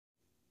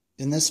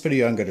In this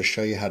video, I'm going to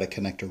show you how to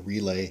connect a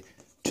relay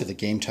to the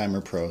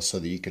GameTimer Pro so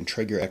that you can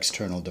trigger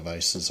external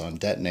devices on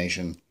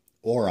detonation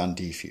or on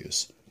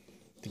defuse.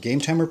 The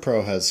GameTimer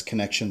Pro has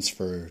connections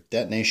for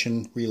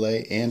detonation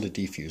relay and a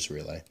defuse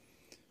relay.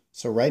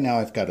 So right now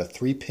I've got a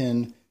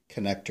 3-pin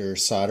connector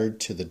soldered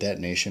to the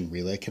detonation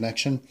relay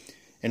connection.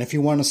 And if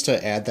you want us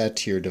to add that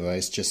to your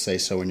device, just say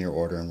so in your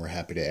order and we're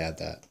happy to add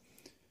that.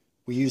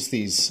 We use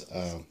these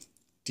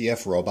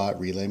DF Robot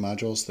relay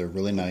modules. They're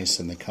really nice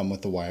and they come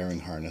with the wiring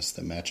harness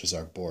that matches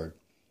our board.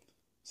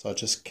 So I'll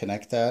just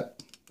connect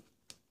that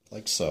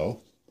like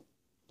so.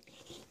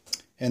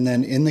 And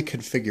then in the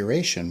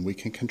configuration, we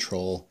can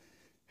control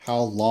how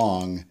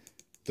long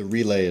the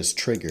relay is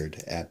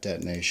triggered at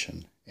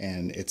detonation.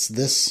 And it's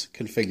this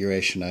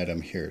configuration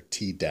item here,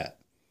 TDET.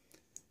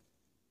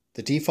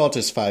 The default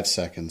is 5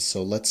 seconds,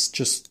 so let's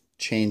just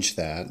change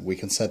that. We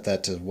can set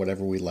that to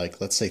whatever we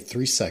like. Let's say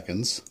 3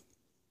 seconds.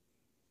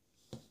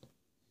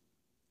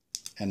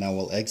 And now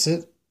we'll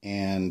exit,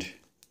 and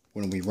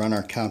when we run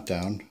our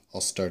countdown,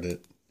 I'll start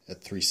it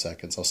at 3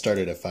 seconds. I'll start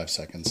it at 5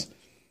 seconds.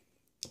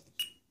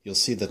 You'll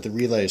see that the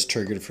relay is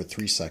triggered for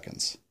 3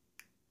 seconds.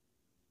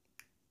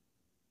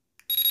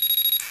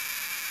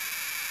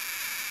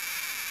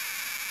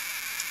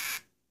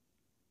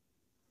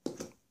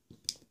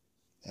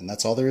 And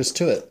that's all there is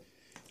to it.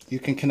 You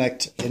can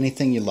connect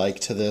anything you like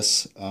to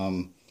this.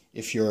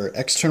 If your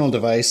external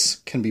device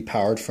can be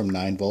powered from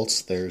 9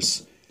 volts,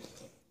 there's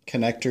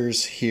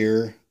connectors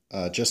here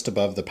just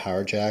above the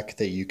power jack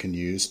that you can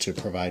use to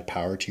provide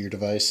power to your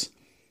device.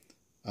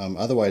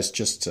 Otherwise,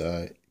 just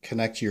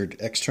connect your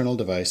external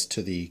device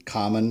to the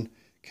common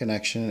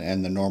connection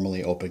and the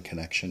normally open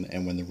connection,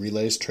 and when the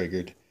relay is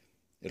triggered,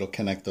 it'll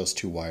connect those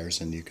two wires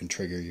and you can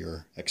trigger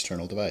your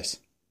external device.